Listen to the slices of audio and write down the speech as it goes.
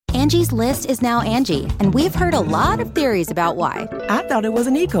Angie's List is now Angie, and we've heard a lot of theories about why. I thought it was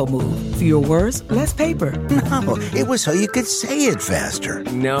an eco move. Fewer words, less paper. No, it was so you could say it faster.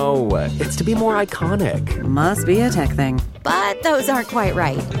 No, it's to be more iconic. Must be a tech thing. But those aren't quite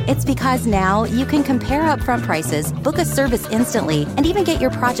right. It's because now you can compare upfront prices, book a service instantly, and even get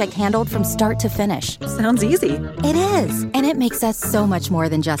your project handled from start to finish. Sounds easy. It is, and it makes us so much more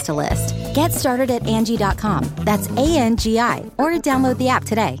than just a list. Get started at Angie.com. That's ANGI, or download the app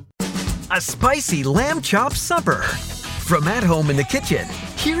today. A spicy lamb chop supper. From at home in the kitchen,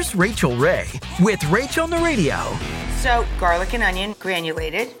 here's Rachel Ray with Rach on the Radio. So, garlic and onion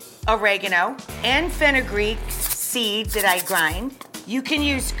granulated, oregano, and fenugreek seed that I grind. You can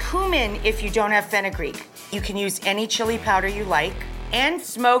use cumin if you don't have fenugreek. You can use any chili powder you like, and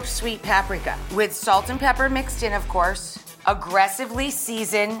smoked sweet paprika with salt and pepper mixed in, of course. Aggressively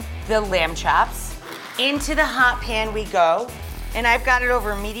season the lamb chops. Into the hot pan we go, and I've got it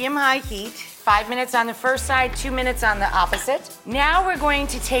over medium-high heat. 5 minutes on the first side, 2 minutes on the opposite. Now we're going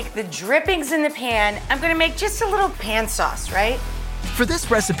to take the drippings in the pan. I'm gonna make just a little pan sauce, right? For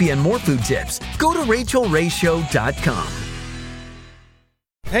this recipe and more food tips, go to RachelRayShow.com.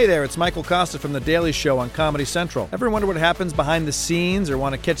 Hey there, it's Michael Costa from The Daily Show on Comedy Central. Ever wonder what happens behind the scenes or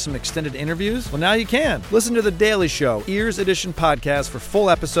want to catch some extended interviews? Well, now you can. Listen to The Daily Show, Ears Edition podcast for full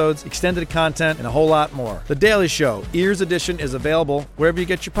episodes, extended content, and a whole lot more. The Daily Show, Ears Edition is available wherever you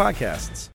get your podcasts.